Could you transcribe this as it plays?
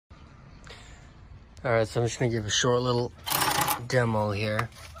All right, so I'm just gonna give a short little demo here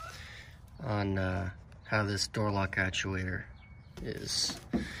on how this door lock actuator is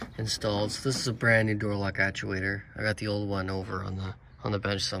installed. So this is a brand new door lock actuator. I got the old one over on the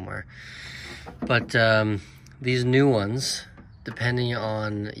bench somewhere. But these new ones, depending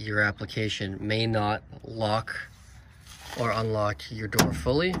on your application, may not lock or unlock your door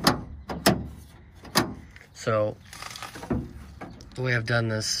fully. So the way I've done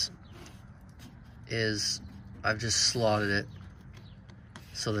this is I've just slotted it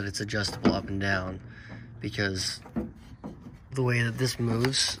so that it's adjustable up and down, because the way that this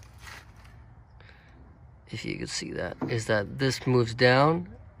moves, if you can see that, is that this moves down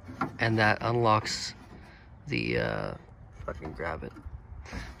and that unlocks the, if I can grab it,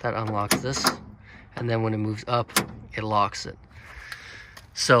 that unlocks this, and then when it moves up, it locks it.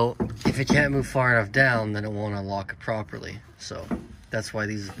 So if it can't move far enough down, then it won't unlock it properly. So that's why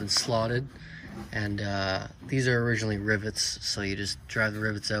these have been slotted. And these are originally rivets, so you just drive the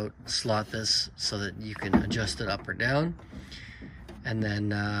rivets out, slot this so that you can adjust it up or down, and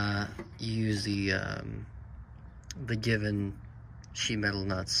then you use the given sheet metal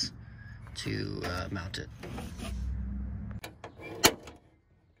nuts to mount it.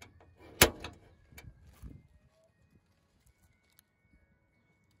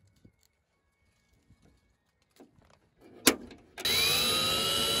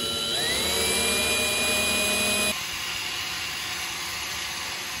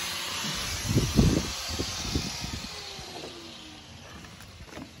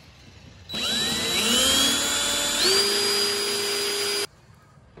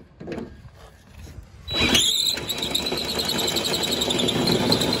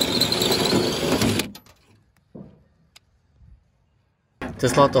 To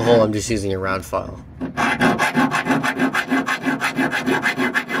slot the hole, I'm just using a round file.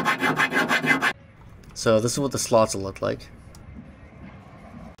 So this is what the slots will look like.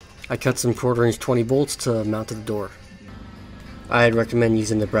 I cut some 1/4" 20 bolts to mount to the door. I'd recommend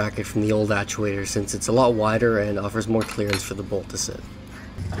using the bracket from the old actuator since it's a lot wider and offers more clearance for the bolt to sit.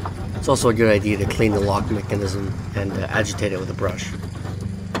 It's also a good idea to clean the lock mechanism and agitate it with a brush.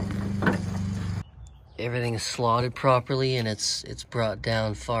 Everything is slotted properly and it's brought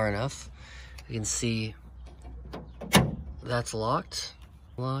down far enough. You can see that's locked,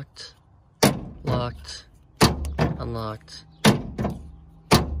 locked, locked, unlocked,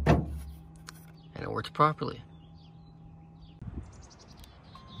 and it works properly.